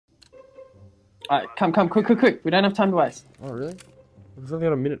Alright, come, quick. We don't have time to waste. Oh, really? We've only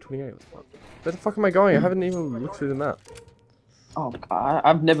got a minute 28. Where the fuck am I going? I haven't even looked through the map. Oh, God,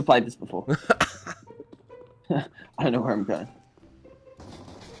 I've never played this before. I don't know where I'm going.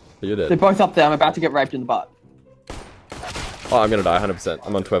 You're dead. They're both up there. I'm about to get raped in the butt. Oh, I'm gonna die 100%.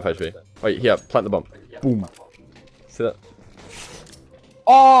 I'm on 12 HP. Wait, here, plant the bomb. Boom. See that?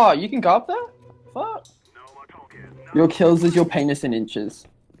 Oh, you can go up there? Fuck. Your kills is your penis in inches.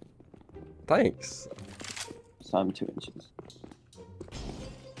 Thanks. So I'm 2 inches.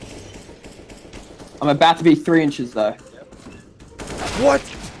 I'm about to be 3 inches though. What?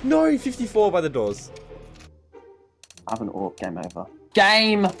 No, 54 by the doors. I have an AWP. Game over.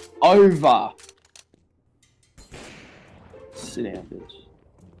 Game over! Sit down, bitch.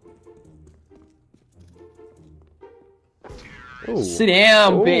 Ooh. Sit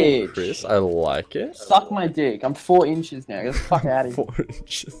down, Ooh, bitch! Chris, I like it. Suck my dick. I'm 4 inches now. Get the fuck out of here. 4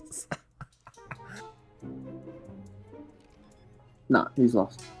 inches. Nah, he's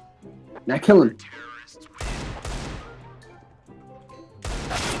lost. Now kill him.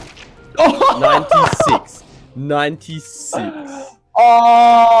 Oh! 96. 96.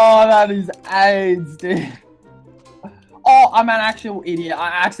 Oh, that is AIDS, dude. Oh, I'm an actual idiot. I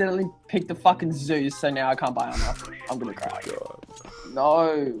accidentally picked the fucking Zeus, so now I can't buy armor. I'm gonna cry.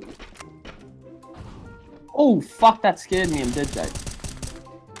 No. Oh, fuck, that scared me. I'm dead, Jake.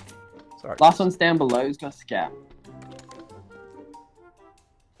 Sorry. Last one's down below. He's got a scout.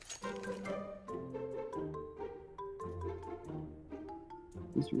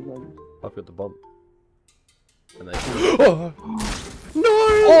 He's reloading. I've got the bomb. And they... Oh! No!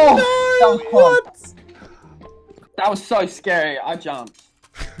 Oh, No! that was What? That was so scary. I jumped.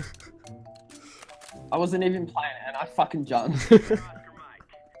 I wasn't even playing it, and I fucking jumped.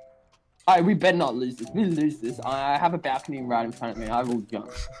 Alright, we better not lose this. We lose this. I have a balcony right in front of me. I will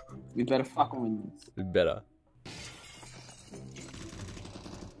jump. We better fucking win this. We better.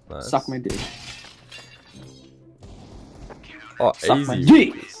 Nice. Suck my dick. Oh, Suck easy. my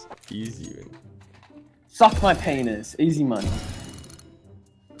dick. Easy win. Suck my penis. Easy money.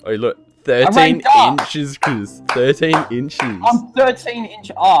 Oh, look. 13 inches, Chris. 13 inches. I'm 13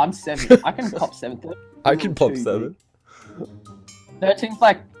 inches. Oh, I'm 7. I can pop 7. I can pop 7. 13's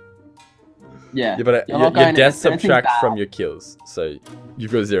like... Yeah. Yeah, but your death subtract from your kills. So,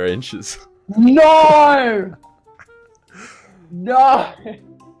 you've got 0 inches. No! No!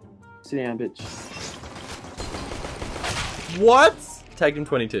 Sit down, bitch. What? Taking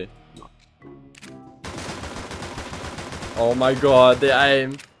 22. Oh my god, the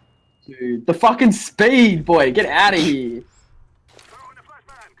aim. Dude, the fucking speed, boy. Get out of here.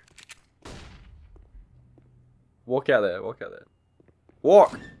 Walk out there, walk out there.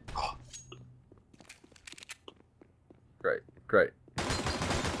 Walk! Great, great.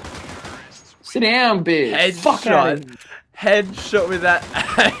 Sit down, bitch. Headshot. Headshot with that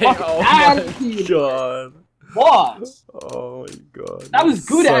aim. Oh my god. What? Oh my god. That was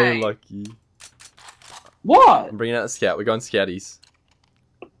good aim. So lucky. What? I'm bringing out the scout. We're going scouties.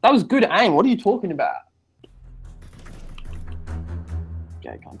 That was good aim. What are you talking about?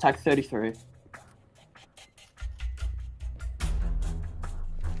 Okay, contact 33.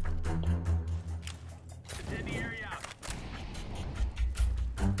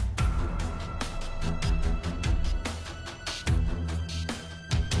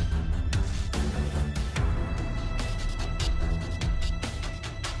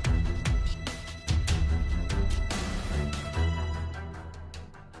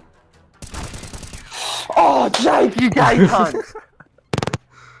 Oh, Jake, you gay cunt!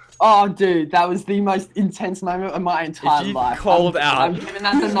 Oh, dude, that was the most intense moment of my entire life. Called out. I'm giving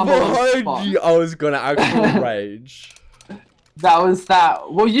that the number one spot. I was gonna actually rage. That was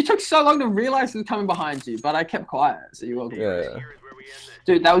that. Well, you took so long to realize it was coming behind you, but I kept quiet, so you're welcome. Yeah.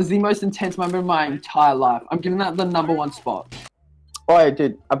 Dude, that was the most intense moment of my entire life. I'm giving that the number one spot. Oh,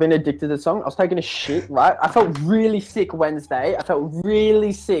 dude, I've been addicted to the song. I was taking a shit, right? I felt really sick Wednesday. I felt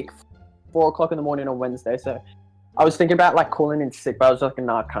really sick 4 o'clock in the morning on Wednesday, so I was thinking about like calling in sick, but I was like,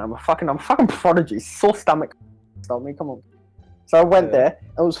 nah, I'm a fucking prodigy. Sore stomach. Stop me, come on. So I went there.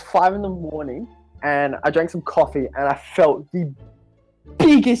 It was 5 in the morning, and I drank some coffee, and I felt the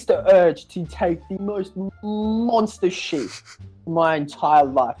biggest urge to take the most monster shit in my entire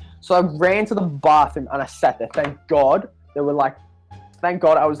life. So I ran to the bathroom and I sat there. Thank God I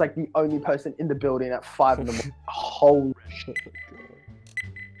was like the only person in the building at 5 in the morning. Holy shit.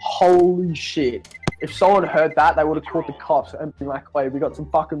 Holy shit. If someone heard that, they would have called the cops and been like, wait, we got some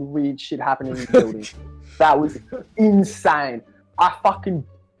fucking weird shit happening in the building. That was insane. I fucking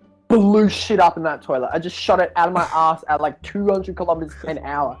blew shit up in that toilet. I just shot it out of my ass at like 200 kilometers an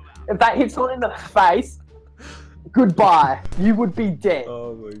hour. If that hits someone in the face, goodbye. You would be dead.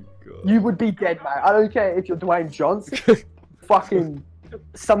 Oh my god. You would be dead, mate. I don't care if you're Dwayne Johnson, fucking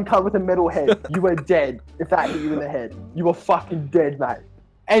some cunt with a metal head. You were dead if that hit you in the head. You were fucking dead, mate.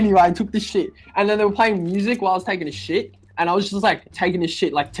 Anyway, I took this shit, and then they were playing music while I was taking a shit, and I was just like taking this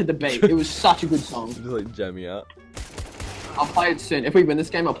shit like to the beat. It was such a good song. Just like jamming out. I'll play it soon. If we win this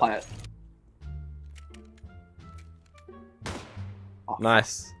game, I'll play it. Oh.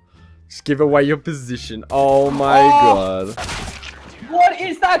 Nice. Just give away your position. Oh my god. What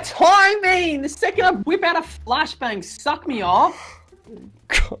is that timing? The second I whip out a flashbang, suck me off.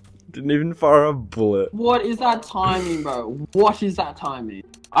 God, didn't even fire a bullet. What is that timing, bro? What is that timing?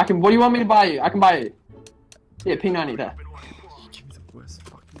 What do you want me to buy you? I can buy you. Yeah, P90 there. Give me the worst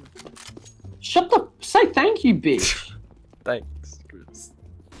fucking... Say thank you, bitch. Thanks, Chris.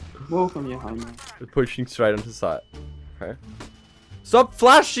 Welcome, you homo. We're pushing straight onto site. Okay. Stop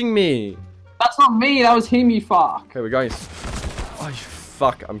flashing me! That's not me, that was him, you fuck. Okay, we're going... Oh, you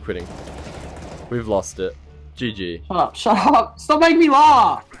fuck. I'm quitting. We've lost it. GG. Shut up. Stop making me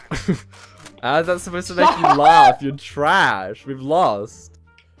laugh. How's that supposed to make you laugh? You're trash. We've lost.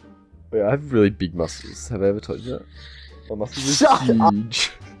 Wait, I have really big muscles. Have I ever told you that? My muscles are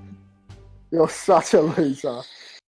huge. You're such a loser.